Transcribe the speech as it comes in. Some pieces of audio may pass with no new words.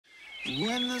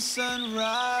When the sun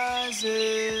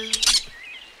rises,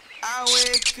 I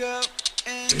wake up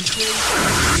and take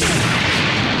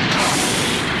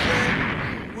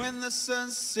when the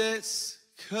sun sets,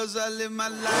 'cause I live my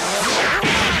life.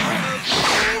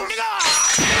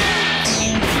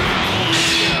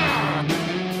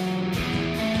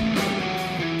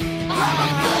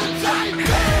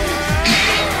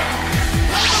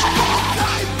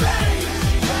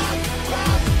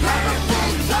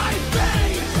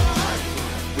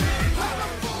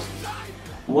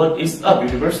 What is up,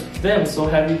 universe? Today I'm so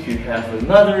happy to have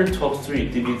another top 3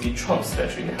 DBZ trunk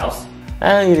statue in the house.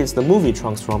 And it is the movie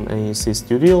trunks from NEC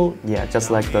Studio, yeah,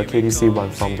 just like the KDC one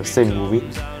from the same movie.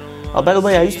 By the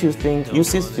way, I used to think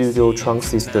UC Studio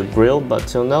trunks is the grill, but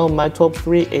till now my top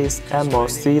 3 is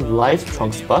MRC Live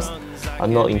trunks bust,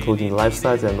 not including life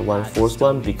size and 1/4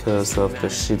 one because of the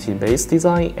shitty base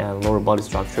design and lower body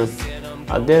structure.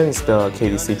 Then it's the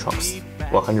KDC trunks,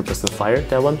 100% fire,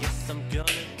 that one.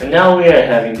 And now we are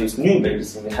having these new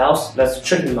babies in the house. Let's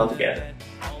check them out together.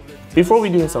 Before we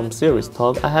do some serious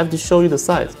talk, I have to show you the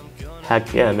size.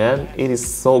 Heck yeah, man, it is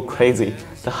so crazy.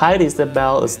 The height is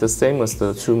about the same as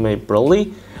the two-made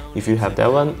Broly. If you have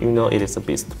that one, you know it is a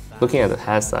beast. Looking at the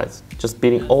head size, just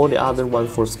beating all the other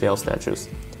 1/4 scale statues.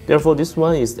 Therefore, this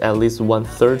one is at least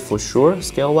 1/3 for sure,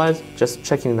 scale-wise. Just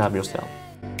checking it out yourself.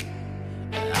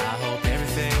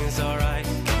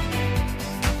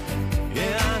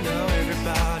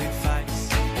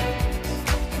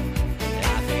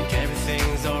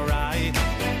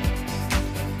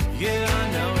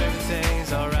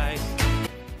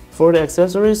 For the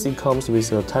accessories, it comes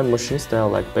with a time machine style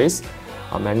like base,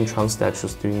 many trunk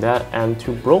statues doing that, and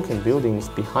 2 broken buildings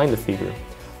behind the figure.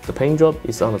 The paint job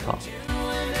is on the top.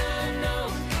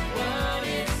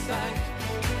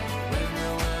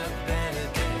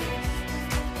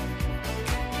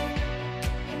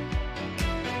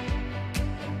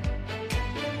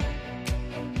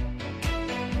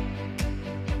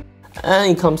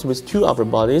 And it comes with 2 upper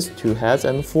bodies, 2 heads,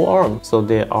 and 4 arms. So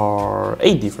there are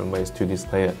 8 different ways to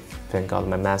display it. Thank God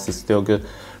my math is still good.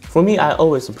 For me, I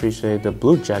always appreciate the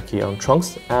blue jacket on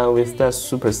trunks, and with that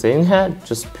Super Saiyan head,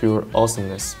 just pure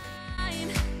awesomeness.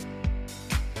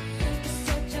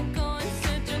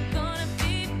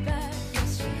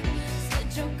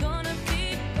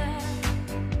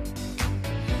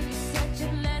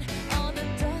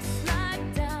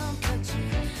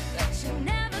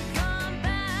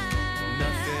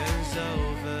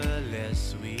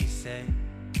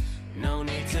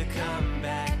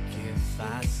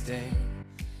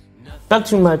 Back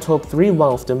to my top 3,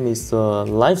 one of them is a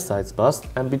life-size bust,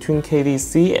 and between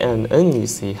KDC and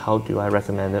NEC, how do I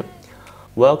recommend it?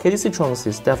 Well, KDC trunks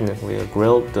is definitely a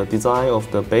grill. The design of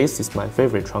the base is my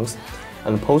favorite trunks,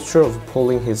 and the posture of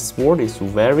pulling his sword is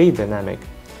very dynamic.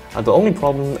 The only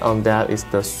problem on that is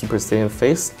the Super Saiyan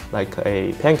face, like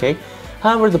a pancake.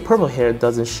 However, the purple hair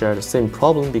doesn't share the same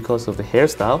problem because of the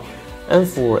hairstyle. And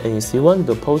for NEC one,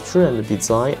 the posture and the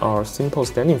design are simple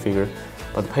standing figure,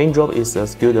 but the paint job is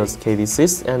as good as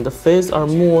KDC's, and the face are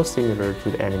more similar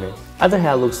to the anime. Either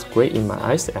head looks great in my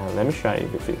eyes, and let me share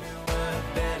it with you.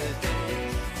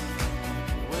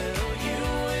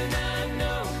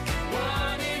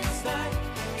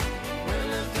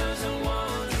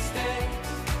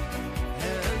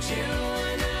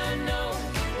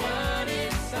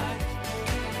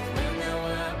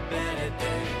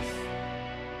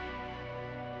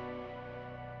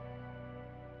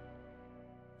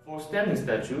 For standing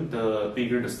statue, the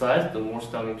bigger the size, the more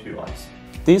stunning to your eyes.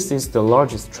 This is the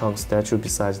largest trunk statue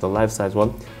besides the life-size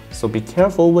one, so be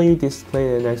careful when you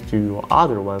display it next to your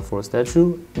other 1/4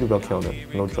 statue, it will kill them,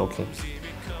 no joking.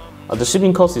 The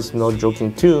shipping cost is no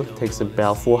joking too, takes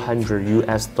about $400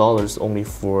 US only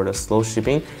for the slow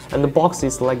shipping, and the box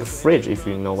is like a fridge if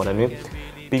you know what I mean.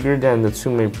 Bigger than the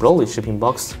two-made Broly shipping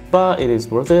box, but it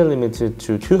is worth it, limited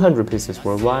to 200 pieces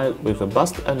worldwide with a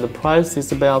bust, and the price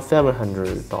is about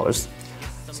 $700,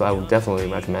 so I would definitely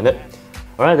recommend it.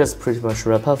 Alright, that's pretty much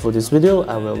wrap up for this video.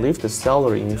 I will leave the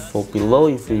seller info below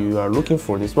if you are looking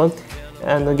for this one.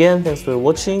 And again, thanks for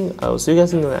watching. I will see you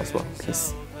guys in the next one.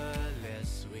 Peace.